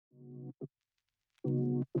Hey,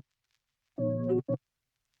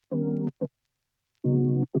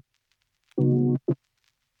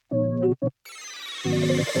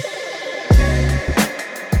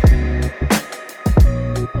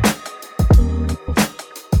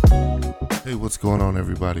 what's going on,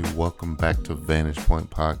 everybody? Welcome back to Vantage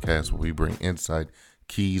Point Podcast, where we bring insight,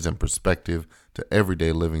 keys, and perspective to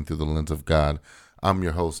everyday living through the lens of God. I'm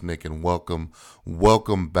your host, Nick, and welcome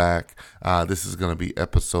back. This is going to be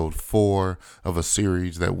episode 4 of a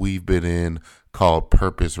series that we've been in called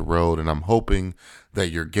Purpose Road, and I'm hoping that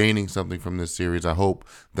you're gaining something from this series. I hope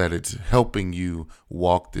that it's helping you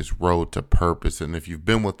walk this road to purpose. And if you've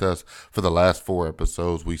been with us for the last 4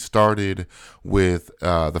 episodes, we started with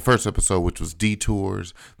the first episode, which was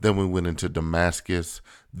detours. Then we went into Damascus.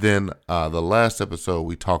 Then the last episode,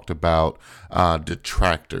 we talked about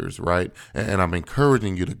detractors, right? And I'm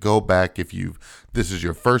encouraging you to go back. If this is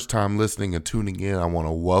your first time listening and tuning in, I want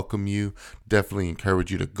to welcome you. Definitely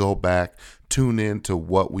encourage you to go back, tune in to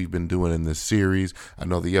what we've been doing in this series. I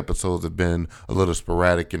know the episodes have been a little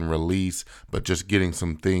sporadic in release, but just getting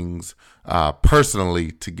some things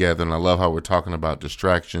personally together. And I love how we're talking about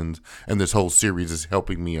distractions, and this whole series is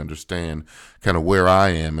helping me understand kind of where I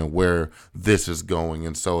am and where this is going.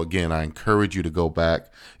 And so again, I encourage you to go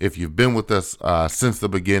back. If you've been with us since the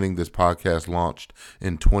beginning, this podcast launched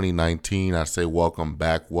in 2019. I say welcome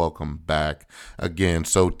back again.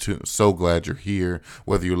 So glad you're here,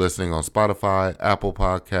 whether you're listening on Spotify, Apple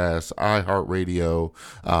Podcasts, iHeartRadio,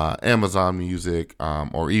 Amazon Music,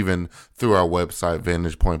 or even through our website,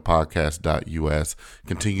 vantagepointpodcast.us.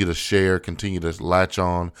 Continue to share, continue to latch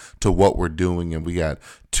on to what we're doing. And we got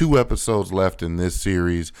 2 episodes left in this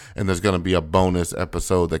series, and there's going to be a bonus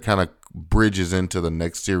episode that kind of bridges into the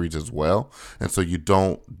next series as well, and so you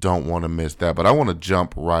don't want to miss that. But I want to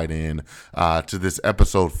jump right in to this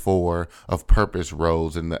episode 4 of Purpose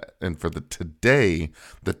Roads, and for today,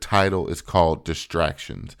 the title is called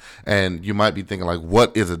Distractions. And you might be thinking, like,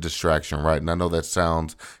 what is a distraction, right? And I know that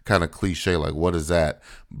sounds kind of cliche, like, what is that?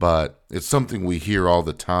 But it's something we hear all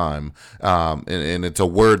the time, and it's a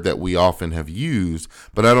word that we often have used,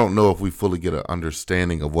 but I don't know if we fully get an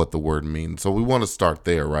understanding of what the word means. So we want to start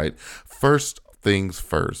there, right? First things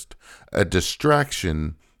first, a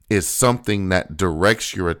distraction is something that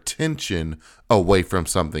directs your attention away from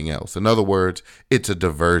something else. In other words, it's a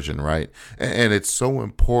diversion, right? And it's so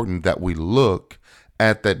important that we look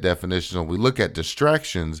at that definition, and we look at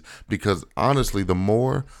distractions, because honestly, the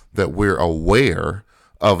more that we're aware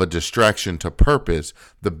of a distraction to purpose,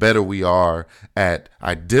 the better we are at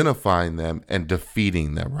identifying them and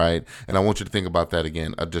defeating them, right? And I want you to think about that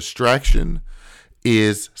again. A distraction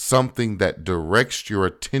is something that directs your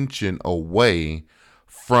attention away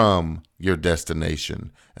from your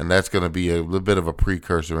destination. And that's going to be a little bit of a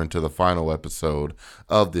precursor into the final episode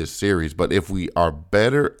of this series. But if we are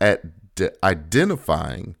better at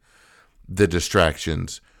identifying the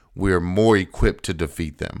distractions, we are more equipped to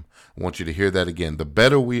defeat them. I want you to hear that again. The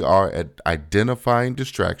better we are at identifying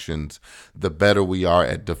distractions, the better we are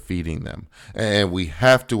at defeating them. And we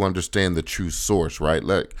have to understand the true source, right?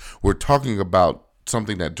 Like, we're talking about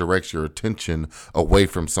something that directs your attention away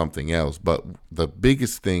from something else. But the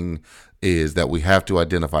biggest thing is that we have to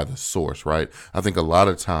identify the source, right? I think a lot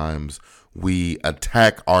of times we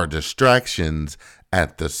attack our distractions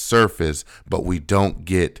at the surface, but we don't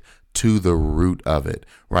get to the root of it,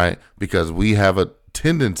 right? Because we have a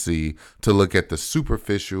tendency to look at the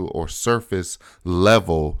superficial or surface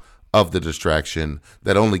level of the distraction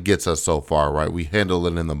that only gets us so far, right? We handle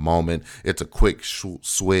it in the moment. It's a quick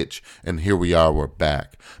switch, and here we are, we're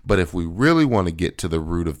back. But if we really want to get to the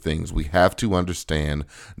root of things, we have to understand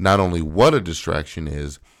not only what a distraction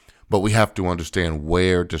is, but we have to understand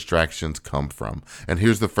where distractions come from. And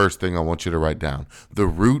here's the first thing I want you to write down. The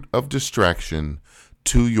root of distraction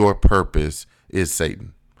to your purpose is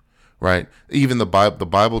Satan, right? Even the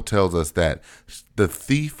Bible tells us that the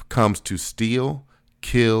thief comes to steal,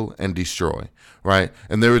 kill, and destroy, right?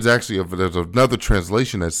 And there's another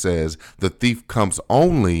translation that says the thief comes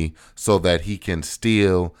only so that he can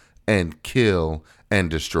steal and kill and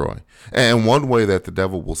destroy. And one way that the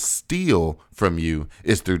devil will steal from you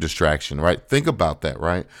is through distraction, right? Think about that,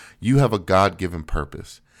 right? You have a God-given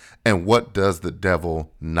purpose. And what does the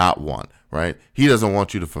devil not want, right? He doesn't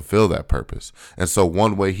want you to fulfill that purpose. And so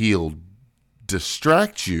one way he'll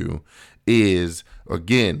distract you is,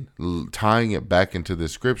 again, tying it back into the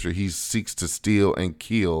scripture, he seeks to steal and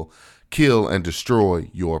kill kill and destroy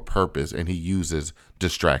your purpose. And he uses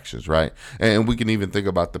distractions, right? And we can even think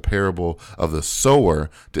about the parable of the sower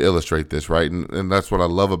to illustrate this, right? And that's what I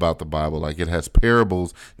love about the Bible. Like, it has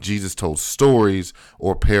parables. Jesus told stories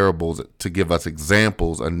or parables to give us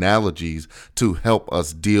examples, analogies to help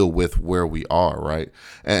us deal with where we are, right?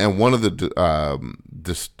 And one of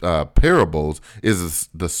the parables is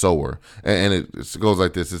the sower. And it goes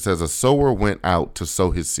like this. It says, a sower went out to sow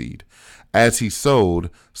his seed. As he sowed,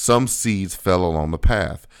 some seeds fell along the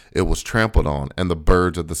path. It was trampled on, and the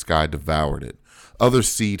birds of the sky devoured it. Other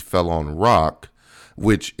seed fell on rock,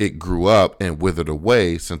 which it grew up and withered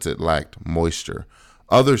away, since it lacked moisture.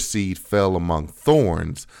 Other seed fell among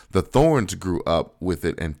thorns. The thorns grew up with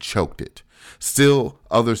it and choked it. Still,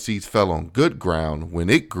 other seeds fell on good ground. When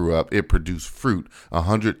it grew up, it produced fruit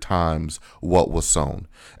 100 times what was sown.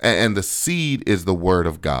 And the seed is the word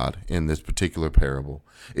of God in this particular parable.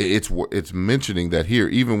 It's mentioning that here,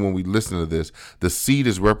 even when we listen to this, the seed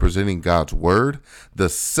is representing God's word. The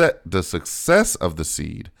success of the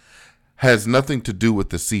seed has nothing to do with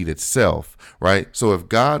the seed itself, right? So if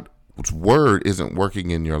God's word isn't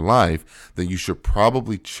working in your life, then you should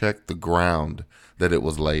probably check the ground that it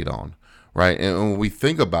was laid on. Right. And when we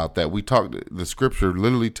think about that, the scripture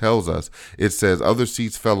literally tells us, it says, other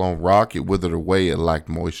seeds fell on rock, it withered away, it lacked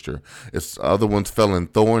moisture. Other ones fell in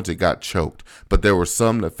thorns, it got choked. But there were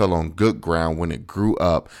some that fell on good ground. When it grew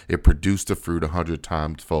up, it produced the fruit 100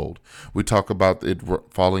 times fold. We talk about it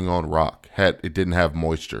falling on rock. It didn't have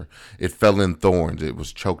moisture. It fell in thorns. It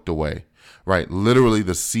was choked away. Right. Literally,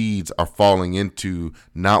 the seeds are falling into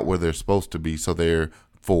not where they're supposed to be. So they're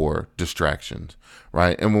for distractions,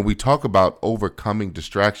 right? And when we talk about overcoming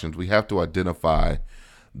distractions, we have to identify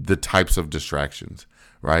the types of distractions,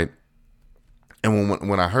 right? And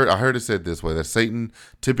when I heard it said this way, that Satan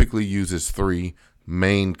typically uses 3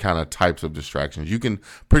 main kind of types of distractions. You can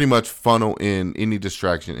pretty much funnel in any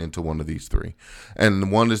distraction into one of these 3.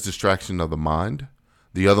 And one is distraction of the mind.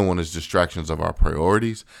 The other one is distractions of our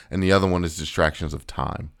priorities. And the other one is distractions of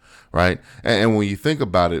time. Right. And when you think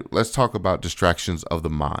about it, let's talk about distractions of the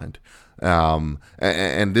mind. And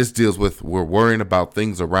this deals with, we're worrying about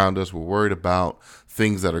things around us. We're worried about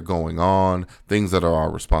things that are going on, things that are our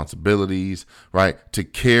responsibilities, right? To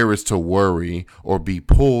care is to worry or be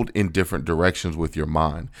pulled in different directions with your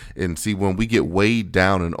mind. And see, when we get weighed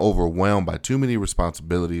down and overwhelmed by too many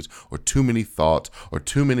responsibilities or too many thoughts or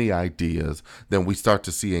too many ideas, then we start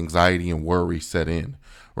to see anxiety and worry set in.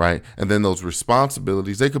 Right. And then those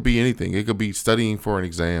responsibilities, they could be anything. It could be studying for an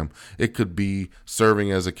exam. It could be serving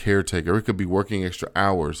as a caretaker. It could be working extra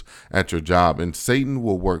hours at your job. And Satan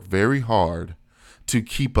will work very hard to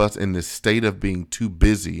keep us in this state of being too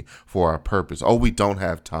busy for our purpose. Oh, we don't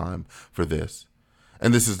have time for this.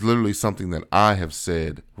 And this is literally something that I have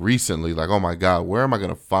said recently, like, oh my God, where am I going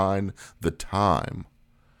to find the time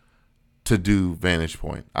to do Vantage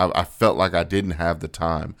Point? I felt like I didn't have the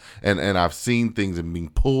time, and I've seen things and being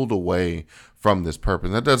pulled away from this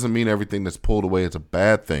purpose. That doesn't mean everything that's pulled away is a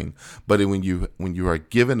bad thing, but when you are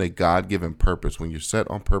given a God-given purpose, when you're set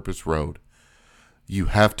on purpose road, you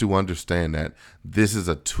have to understand that this is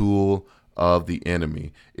a tool of the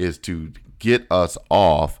enemy, is to get us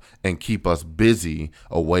off and keep us busy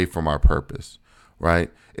away from our purpose,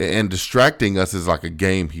 right? And distracting us is like a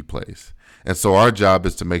game he plays. And so our job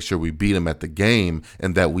is to make sure we beat him at the game,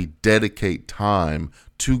 and that we dedicate time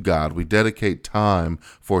to God. We dedicate time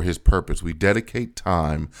for his purpose. We dedicate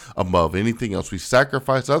time above anything else. We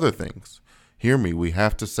sacrifice other things. Hear me. We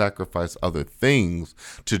have to sacrifice other things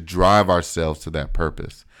to drive ourselves to that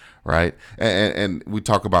purpose. Right. And we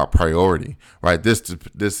talk about priority. Right. This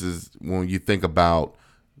is when you think about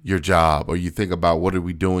your job, or you think about what are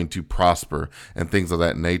we doing to prosper and things of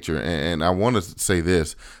that nature. And I want to say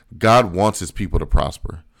this: God wants his people to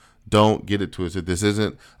prosper. Don't get it twisted. This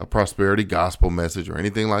isn't a prosperity gospel message or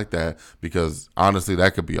anything like that, because honestly,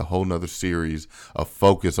 that could be a whole nother series of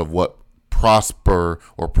focus of what prosper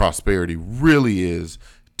or prosperity really is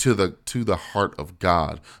to the heart of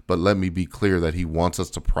God. But let me be clear that he wants us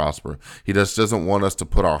to prosper. He just doesn't want us to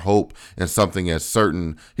put our hope in something as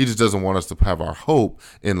certain. He just doesn't want us to have our hope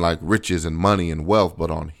in like riches and money and wealth, but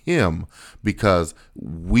on him, because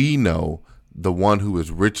we know the one who is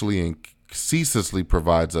richly and ceaselessly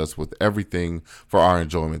provides us with everything for our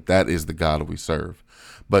enjoyment. That is the God we serve.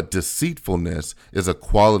 But deceitfulness is a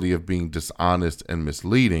quality of being dishonest and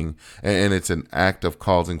misleading, and it's an act of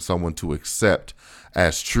causing someone to accept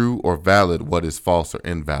as true or valid what is false or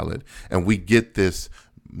invalid. And we get this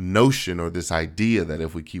notion or this idea that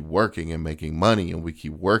if we keep working and making money, and we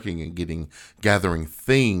keep working and gathering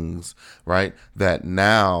things, right, that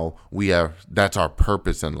now that's our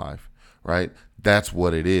purpose in life, right? That's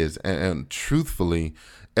what it is. And truthfully,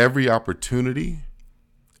 every opportunity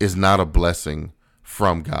is not a blessing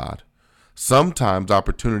from God. Sometimes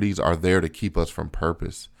opportunities are there to keep us from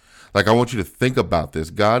purpose. Like, I want you to think about this.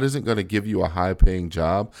 God isn't going to give you a high paying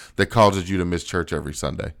job that causes you to miss church every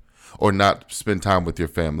Sunday or not spend time with your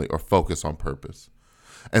family or focus on purpose.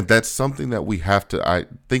 And that's something that we have to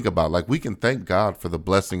think about. Like, we can thank God for the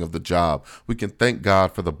blessing of the job. We can thank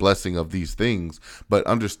God for the blessing of these things, but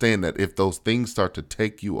understand that if those things start to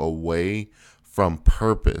take you away from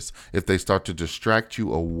purpose, if they start to distract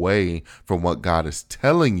you away from what God is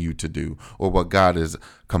telling you to do or what God is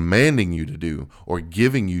commanding you to do or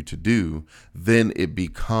giving you to do, then it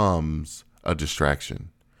becomes a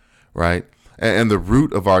distraction, right? And the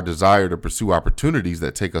root of our desire to pursue opportunities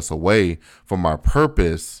that take us away from our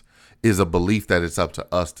purpose is a belief that it's up to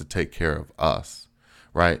us to take care of us,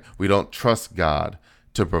 right? We don't trust God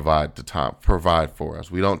to provide for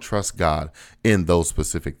us. We don't trust God in those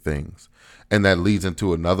specific things. And that leads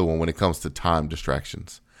into another one when it comes to time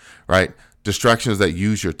distractions, right? Distractions that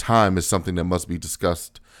use your time is something that must be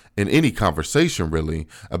discussed in any conversation, really,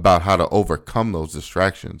 about how to overcome those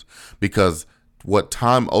distractions, because what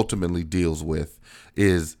time ultimately deals with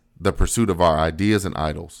is the pursuit of our ideas and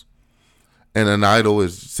idols. And an idol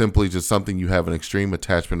is simply just something you have an extreme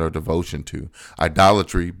attachment or devotion to.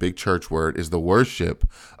 Idolatry, big church word, is the worship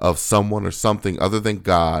of someone or something other than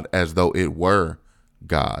God as though it were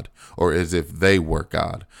God or as if they were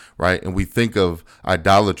God, right? And we think of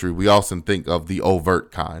idolatry, we often think of the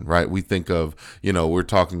overt kind, right? We think of, we're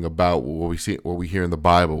talking about what we hear in the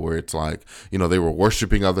Bible where it's like, they were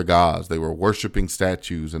worshiping other gods, they were worshiping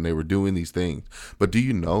statues, and they were doing these things. But do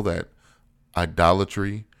you know that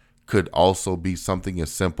idolatry could also be something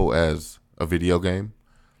as simple as a video game,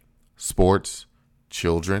 sports,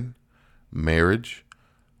 children, marriage,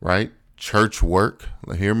 right? Church work,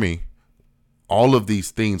 hear me. All of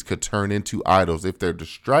these things could turn into idols if they're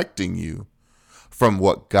distracting you from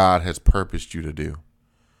what God has purposed you to do.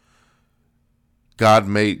 God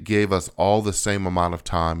gave us all the same amount of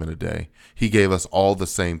time in a day. He gave us all the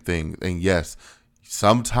same thing. And yes,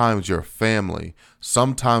 sometimes your family,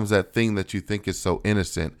 sometimes that thing that you think is so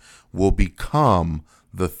innocent will become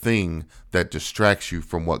the thing that distracts you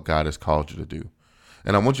from what God has called you to do.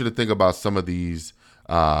 And I want you to think about some of these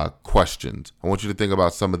questions. I want you to think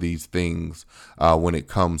about some of these things when it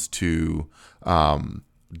comes to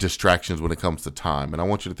distractions, when it comes to time. And I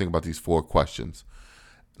want you to think about these 4 questions.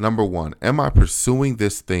 Number 1, am I pursuing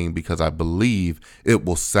this thing because I believe it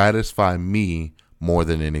will satisfy me more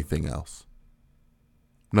than anything else?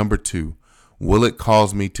 Number 2, will it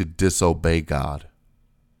cause me to disobey God?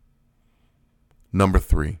 Number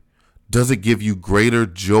 3, does it give you greater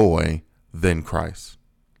joy than Christ?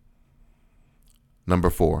 Number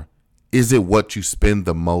 4, is it what you spend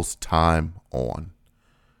the most time on?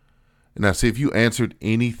 Now, see, if you answered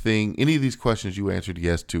any of these questions you answered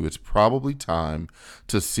yes to, it's probably time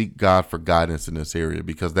to seek God for guidance in this area,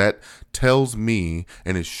 because that tells me,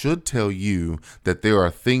 and it should tell you, that there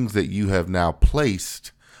are things that you have now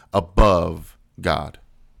placed above God.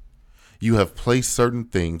 You have placed certain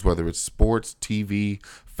things, whether it's sports, TV,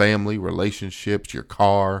 family, relationships, your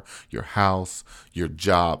car, your house, your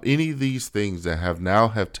job, any of these things that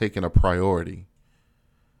have taken a priority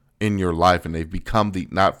in your life, and they've become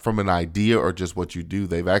not from an idea or just what you do,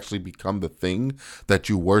 they've actually become the thing that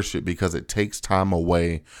you worship, because it takes time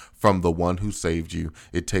away from the one who saved you.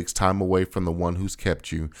 It takes time away from the one who's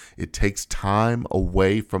kept you. It takes time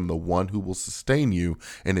away from the one who will sustain you,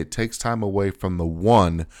 and it takes time away from the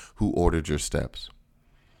one who ordered your steps.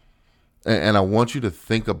 And I want you to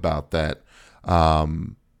think about that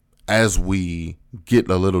as we get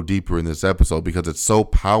a little deeper in this episode, because it's so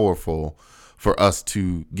powerful for us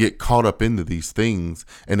to get caught up into these things,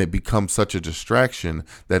 and it becomes such a distraction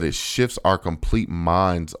that it shifts our complete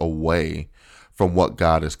minds away from what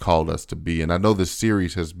God has called us to be. And I know this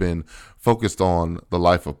series has been focused on the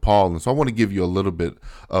life of Paul, and so I want to give you a little bit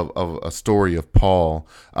of a story of Paul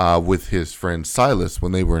with his friend Silas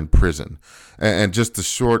when they were in prison. And just a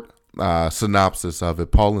short synopsis of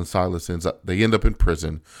it: Paul and Silas end up in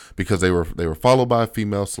prison because they were followed by a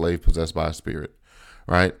female slave possessed by a spirit,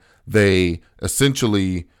 right? They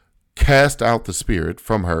essentially cast out the spirit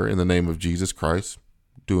from her in the name of Jesus Christ,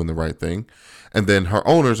 doing the right thing. And then her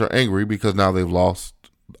owners are angry because now they've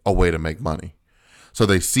lost a way to make money. So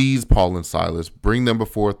they seize Paul and Silas, bring them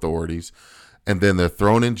before authorities, and then they're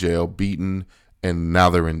thrown in jail, beaten, and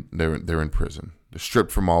now they're in prison. They're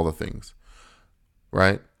stripped from all the things,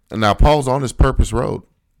 right? And now Paul's on his purpose road.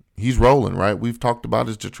 He's rolling, right? We've talked about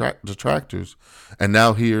his detractors, and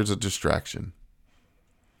now here's a distraction.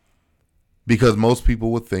 Because most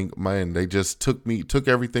people would think, man, they just took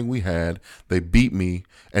everything we had, they beat me,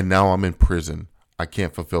 and now I'm in prison. I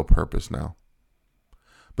can't fulfill purpose now.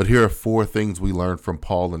 But here are 4 things we learned from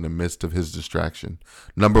Paul in the midst of his distraction.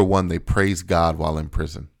 Number 1, they praised God while in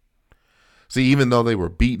prison. See, even though they were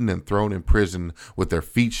beaten and thrown in prison with their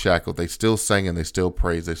feet shackled, they still sang and they still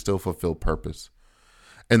praised. They still fulfilled purpose.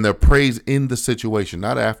 And their praise in the situation,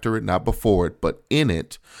 not after it, not before it, but in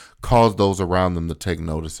it, caused those around them to take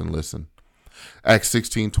notice and listen. Acts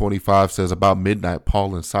 16:25 says, about midnight,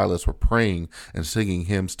 Paul and Silas were praying and singing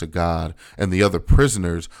hymns to God, and the other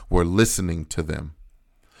prisoners were listening to them.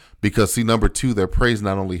 Because, see, number 2, their praise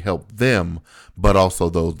not only helped them, but also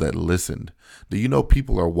those that listened. Do you know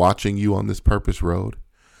people are watching you on this purpose road?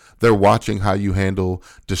 They're watching how you handle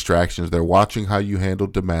distractions. They're watching how you handle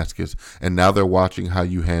Damascus. And now they're watching how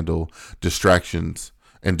you handle distractions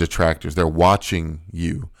and detractors. They're watching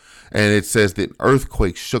you. And it says that an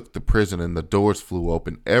earthquake shook the prison and the doors flew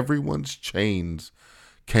open. Everyone's chains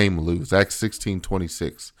came loose. Acts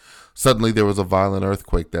 16:26. Suddenly there was a violent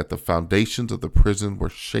earthquake that the foundations of the prison were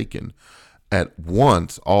shaken. At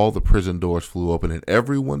once all the prison doors flew open and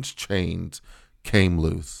everyone's chains came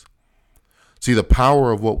loose. See, the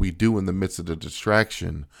power of what we do in the midst of the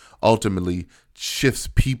distraction ultimately shifts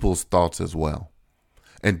people's thoughts as well.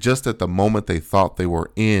 And just at the moment they thought they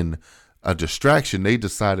were in a distraction, they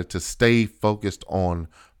decided to stay focused on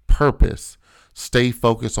purpose, stay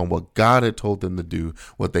focused on what God had told them to do,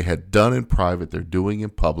 what they had done in private, they're doing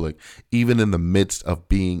in public. Even in the midst of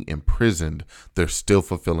being imprisoned, they're still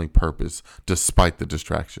fulfilling purpose despite the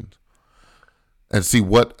distractions. And see,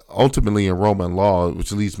 what ultimately in Roman law,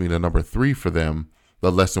 which leads me to number 3 for them,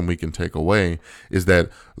 the lesson we can take away is that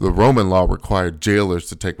the Roman law required jailers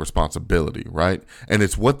to take responsibility, right? And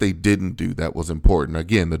it's what they didn't do that was important.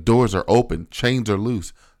 Again, the doors are open, chains are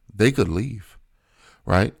loose. They could leave,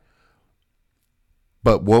 right?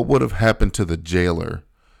 But what would have happened to the jailer?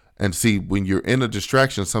 And see, when you're in a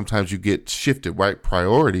distraction, sometimes you get shifted, right?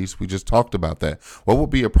 Priorities, we just talked about that. What would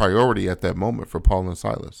be a priority at that moment for Paul and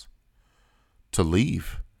Silas? To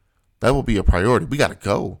leave. That will be a priority. We got to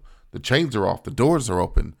go. The chains are off. The doors are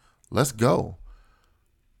open. Let's go.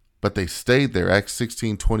 But they stayed there. Acts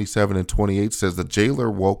 16:27 and 28 says the jailer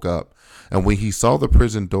woke up, and when he saw the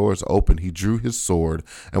prison doors open, he drew his sword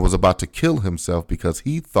and was about to kill himself because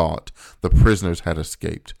he thought the prisoners had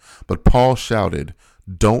escaped. But Paul shouted,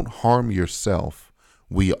 "Don't harm yourself.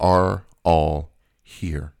 We are all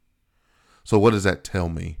here." So what does that tell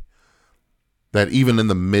me? That even in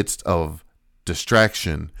the midst of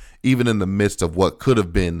distraction, even in the midst of what could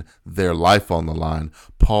have been their life on the line,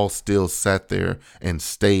 Paul still sat there and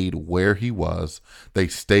stayed where he was. They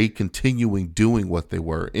stayed continuing doing what they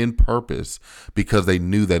were in purpose because they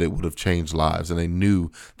knew that it would have changed lives, and they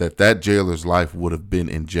knew that that jailer's life would have been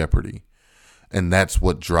in jeopardy. And that's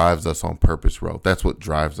what drives us on Purpose Road. That's what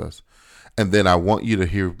drives us. And then I want you to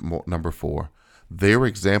hear number 4. Their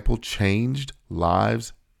example changed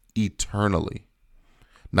lives eternally.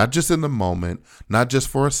 Not just in the moment, not just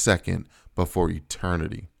for a second, but for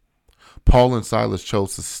eternity. Paul and Silas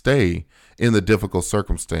chose to stay in the difficult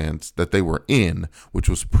circumstance that they were in, which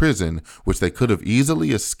was prison, which they could have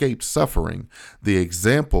easily escaped suffering. The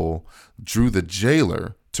example drew the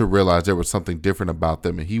jailer to realize there was something different about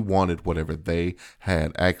them, and he wanted whatever they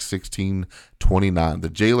had. Acts 16:29. The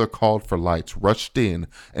jailer called for lights, rushed in,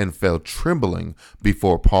 and fell trembling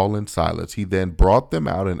before Paul and Silas. He then brought them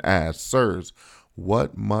out and asked, "Sirs,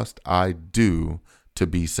 what must I do to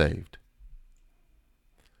be saved?"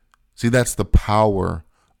 See, that's the power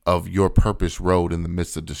of your Purpose Road in the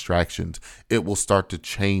midst of distractions. It will start to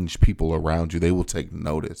change people around you. They will take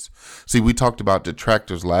notice. See, we talked about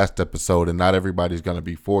detractors last episode, and not everybody's going to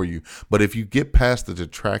be for you. But if you get past the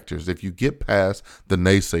detractors, if you get past the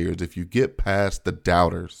naysayers, if you get past the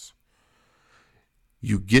doubters,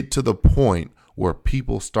 you get to the point where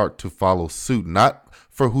people start to follow suit, not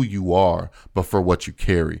for who you are, but for what you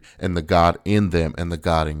carry and the God in them and the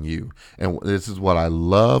God in you. And this is what I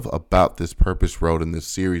love about this Purpose Road in this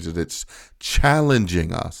series, is it's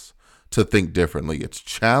challenging us to think differently. It's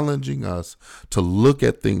challenging us to look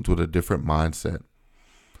at things with a different mindset.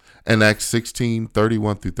 In Acts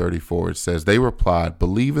 16:31 through 34, it says, they replied,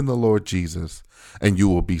 "Believe in the Lord Jesus and you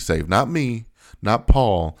will be saved." Not me, not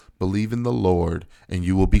Paul. Believe in the Lord and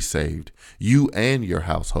you will be saved, you and your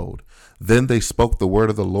household. Then they spoke the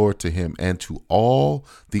word of the Lord to him and to all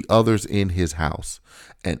the others in his house.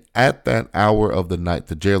 And at that hour of the night,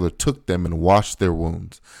 the jailer took them and washed their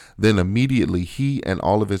wounds. Then immediately he and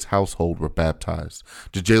all of his household were baptized.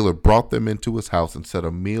 The jailer brought them into his house and set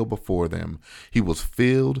a meal before them. He was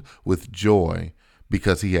filled with joy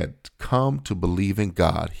because he had come to believe in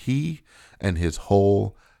God, he and his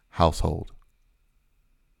whole household.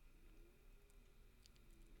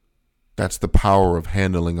 That's the power of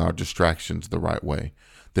handling our distractions the right way.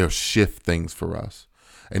 They'll shift things for us.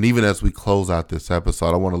 And even as we close out this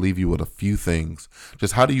episode, I want to leave you with a few things.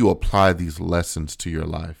 Just how do you apply these lessons to your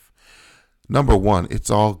life? Number one, it's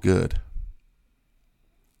all good.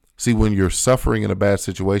 See, when you're suffering in a bad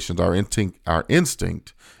situation, our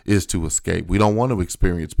instinct is to escape. We don't want to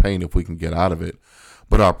experience pain if we can get out of it.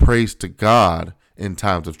 But our praise to God in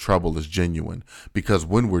times of trouble is genuine, because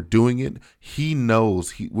when we're doing it, he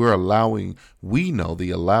knows we know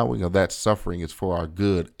the allowing of that suffering is for our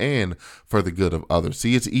good and for the good of others.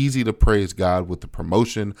 See, it's easy to praise God with the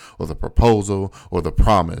promotion or the proposal or the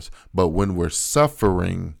promise, but when we're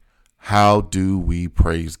suffering, how do we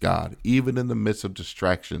praise God? Even in the midst of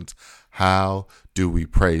distractions, how do we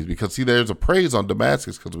praise? Because see, there's a praise on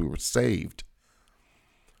Damascus because we were saved.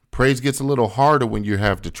 Praise gets a little harder when you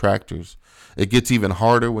have detractors. It gets even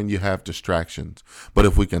harder when you have distractions. But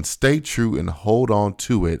if we can stay true and hold on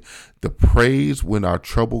to it, the praise when our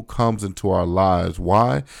trouble comes into our lives.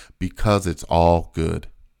 Why? Because it's all good.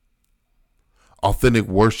 Authentic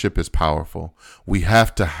worship is powerful. We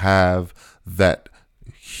have to have that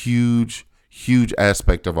huge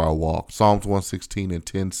aspect of our walk. Psalms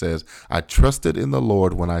 116:10 says, I trusted in the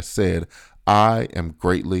Lord when I said, I am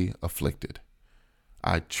greatly afflicted.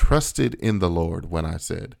 I trusted in the Lord when I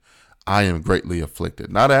said, I am greatly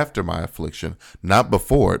afflicted. Not after my affliction, not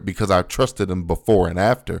before it, because I trusted him before and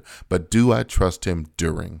after, but do I trust him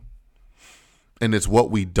during? And it's what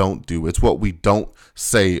we don't do. It's what we don't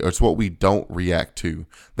say, or it's what we don't react to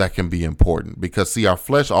that can be important. Because see, our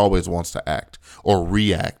flesh always wants to act or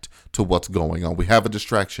react to what's going on. We have a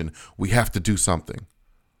distraction. We have to do something.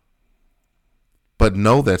 But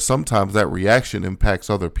know that sometimes that reaction impacts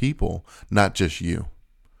other people, not just you.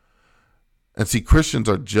 And see, Christians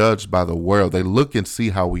are judged by the world. They look and see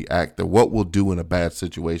how we act, and what we'll do in a bad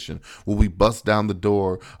situation. Will we bust down the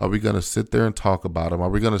door? Are we going to sit there and talk about him? Are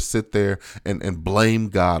we going to sit there and blame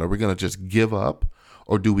God? Are we going to just give up?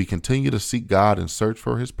 Or do we continue to seek God and search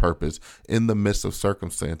for his purpose in the midst of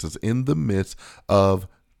circumstances, in the midst of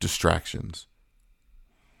distractions?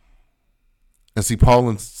 And see, Paul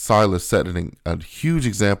and Silas set a huge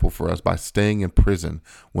example for us by staying in prison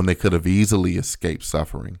when they could have easily escaped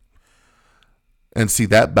suffering. And see,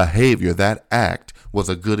 that behavior, that act was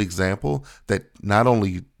a good example that not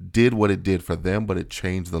only did what it did for them, but it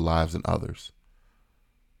changed the lives of others.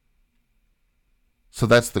 So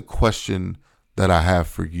that's the question that I have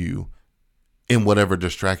for you in whatever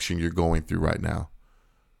distraction you're going through right now.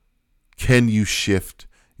 Can you shift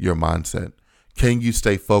your mindset? Can you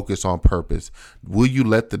stay focused on purpose? Will you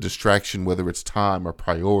let the distraction, whether it's time or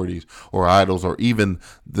priorities or idols, or even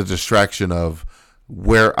the distraction of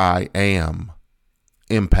where I am,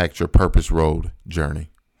 impact your purpose road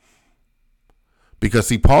journey? Because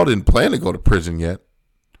see, Paul didn't plan to go to prison yet.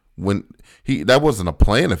 That wasn't a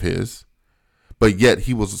plan of his, but yet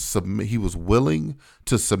he was willing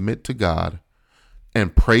to submit to God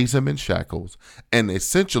and praise him in shackles and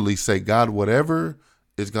essentially say, God, whatever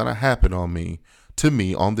is going to happen to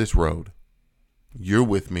me on this road, you're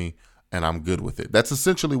with me and I'm good with it. That's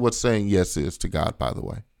essentially what saying yes is to God, by the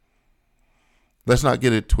way. Let's not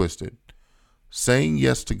get it twisted. Saying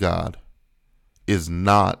yes to God is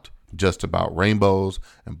not just about rainbows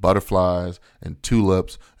and butterflies and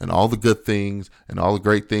tulips and all the good things and all the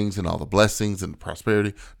great things and all the blessings and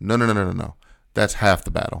prosperity. No. That's half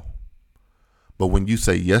the battle. But when you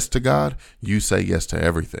say yes to God, you say yes to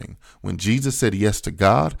everything. When Jesus said yes to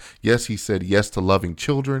God, yes, he said yes to loving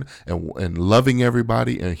children and loving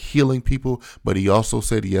everybody and healing people, but he also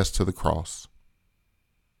said yes to the cross.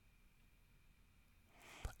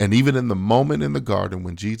 And even in the moment in the garden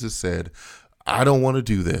when Jesus said, I don't want to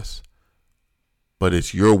do this, but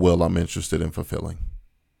it's your will I'm interested in fulfilling.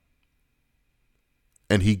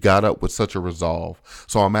 And he got up with such a resolve.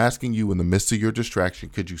 So I'm asking you, in the midst of your distraction,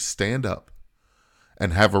 could you stand up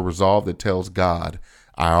and have a resolve that tells God,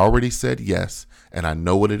 I already said yes, and I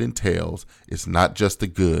know what it entails. It's not just the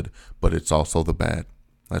good, but it's also the bad.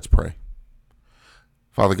 Let's pray.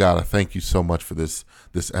 Father God, I thank you so much for this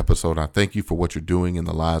episode. I thank you for what you're doing in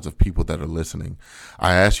the lives of people that are listening.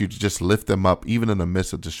 I ask you to just lift them up, even in the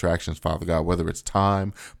midst of distractions, Father God, whether it's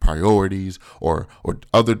time, priorities, or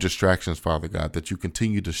other distractions, Father God, that you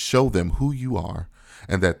continue to show them who you are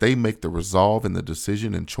and that they make the resolve and the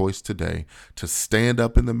decision and choice today to stand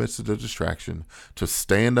up in the midst of the distraction, to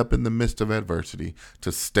stand up in the midst of adversity,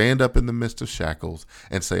 to stand up in the midst of shackles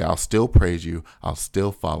and say, I'll still praise you, I'll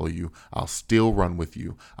still follow you, I'll still run with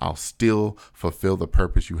you, I'll still fulfill the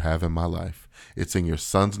purpose you have in my life. It's in your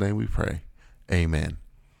Son's name we pray. Amen.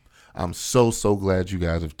 I'm so glad you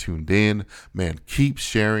guys have tuned in. Man, keep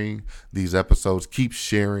sharing these episodes. Keep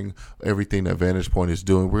sharing everything that Vantage Point is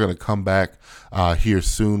doing. We're going to come back here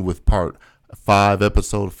soon with part 5,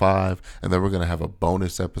 episode 5, and then we're going to have a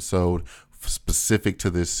bonus episode specific to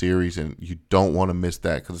this series, and you don't want to miss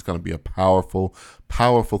that because it's going to be a powerful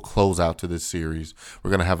closeout to this series. We're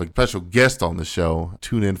going to have a special guest on the show.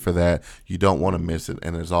 Tune in for that. You don't want to miss it.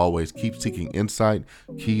 And as always, keep seeking insight,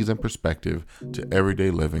 keys, and perspective to everyday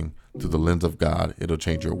living through the lens of God. It'll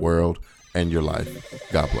change your world and your life.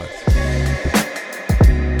 God bless.